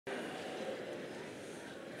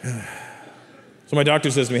So my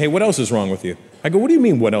doctor says to me, hey, what else is wrong with you? I go, what do you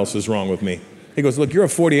mean, what else is wrong with me? He goes, look, you're a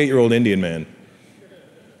 48-year-old Indian man.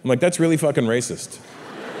 I'm like, that's really fucking racist.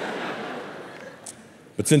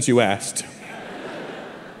 But since you asked,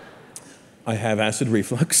 I have acid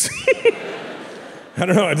reflux. I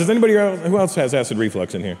don't know, does anybody else, who else has acid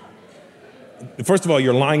reflux in here? First of all,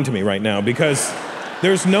 you're lying to me right now because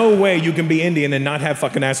there's no way you can be Indian and not have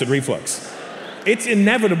fucking acid reflux. It's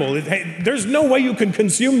inevitable. There's no way you can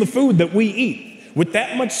consume the food that we eat with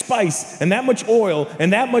that much spice and that much oil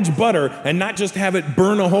and that much butter and not just have it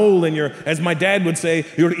burn a hole in your, as my dad would say,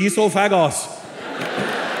 your esophagus.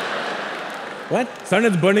 What? Son,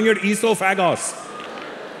 it's burning your esophagus.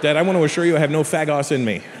 Dad, I want to assure you I have no phagos in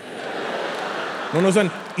me. No,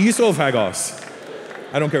 son, esophagus.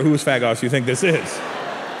 I don't care whose phagos you think this is.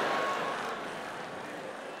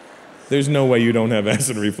 There's no way you don't have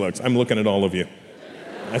acid reflux. I'm looking at all of you,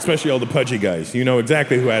 especially all the pudgy guys. You know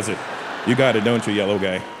exactly who has it. You got it, don't you, yellow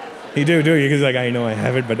guy? You do you? He's like, I know I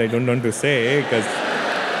have it, but I don't want to say because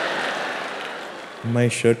my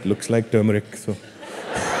shirt looks like turmeric, so.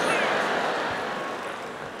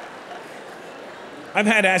 I've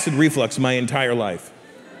had acid reflux my entire life.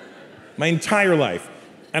 My entire life.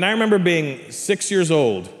 And I remember being 6 years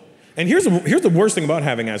old. And here's the worst thing about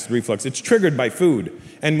having acid reflux. It's triggered by food.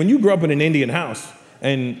 And when you grow up in an Indian house,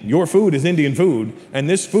 and your food is Indian food, and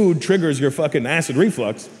this food triggers your fucking acid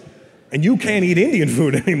reflux, and you can't eat Indian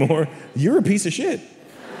food anymore, you're a piece of shit.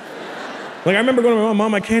 Like, I remember going to my mom,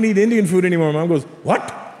 Mom, I can't eat Indian food anymore. Mom goes,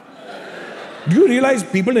 what? Do you realize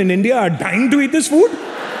people in India are dying to eat this food?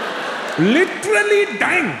 Literally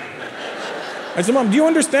dying. I said, Mom, do you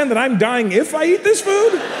understand that I'm dying if I eat this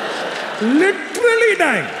food? Literally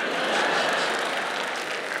dying.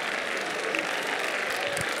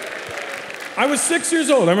 I was 6 years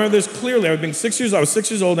old. I remember this clearly. I was 6 years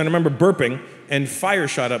old, and I remember burping, and fire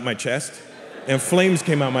shot up my chest, and flames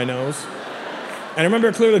came out my nose. And I remember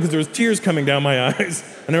it clearly because there was tears coming down my eyes.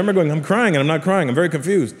 And I remember going, I'm crying, and I'm not crying. I'm very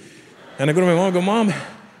confused. And I go to my mom, I go,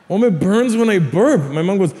 Mom, it burns when I burp. My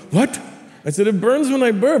mom goes, what? I said, it burns when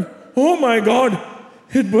I burp. Oh my God,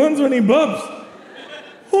 it burns when he burps.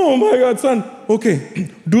 Oh my God, son.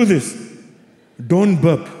 Okay, do this. Don't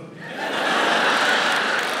burp.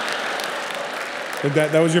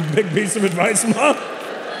 That was your big piece of advice, Mom?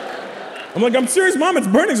 I'm like, I'm serious, Mom, it's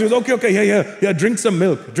burning. She goes, okay, yeah, drink some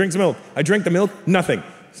milk. Drink some milk. I drank the milk, nothing.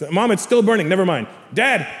 So, Mom, it's still burning, never mind.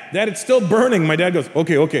 Dad, it's still burning. My dad goes,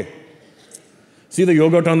 okay. See the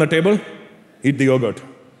yogurt on the table? Eat the yogurt.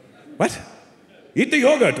 What? Eat the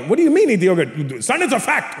yogurt. What do you mean eat the yogurt? Son, it's a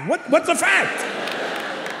fact. What's a fact?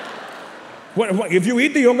 What, if you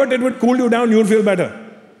eat the yogurt, it would cool you down, you would feel better.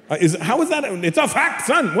 How is that? It's a fact,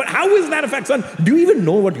 son. How is that a fact, son? Do you even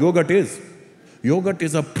know what yogurt is? Yogurt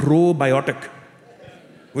is a probiotic.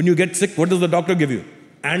 When you get sick, what does the doctor give you?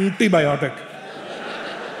 Antibiotic.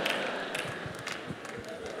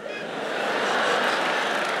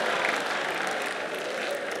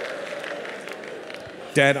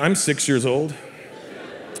 Dad, I'm 6 years old.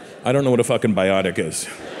 I don't know what a fucking biotic is.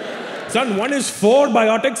 Son, one is for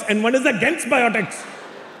biotics and one is against biotics.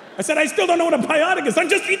 I said, I still don't know what a biotic is. Son,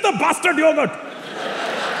 just eat the bastard yogurt.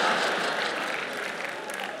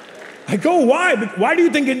 I go, why? Why do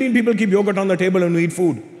you think Indian people keep yogurt on the table when we eat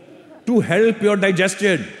food? To help your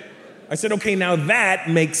digestion. I said, okay, now that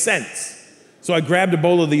makes sense. So I grabbed a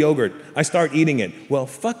bowl of the yogurt. I start eating it. Well,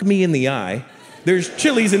 fuck me in the eye. There's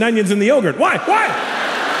chilies and onions in the yogurt. Why?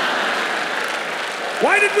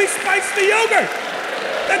 Why did we spice the yogurt?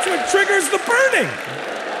 That's what triggers the burning.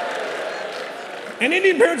 And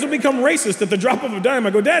Indian parents will become racist at the drop of a dime. I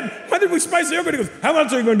go, Dad, why did we spice the yogurt? He goes, how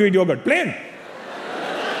else are you going to eat yogurt? Plain.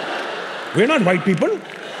 We're not white people.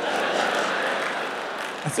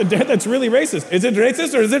 I said, Dad, that's really racist. Is it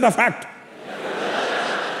racist or is it a fact?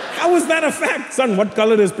 How is that a fact? Son, what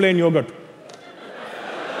color is plain yogurt?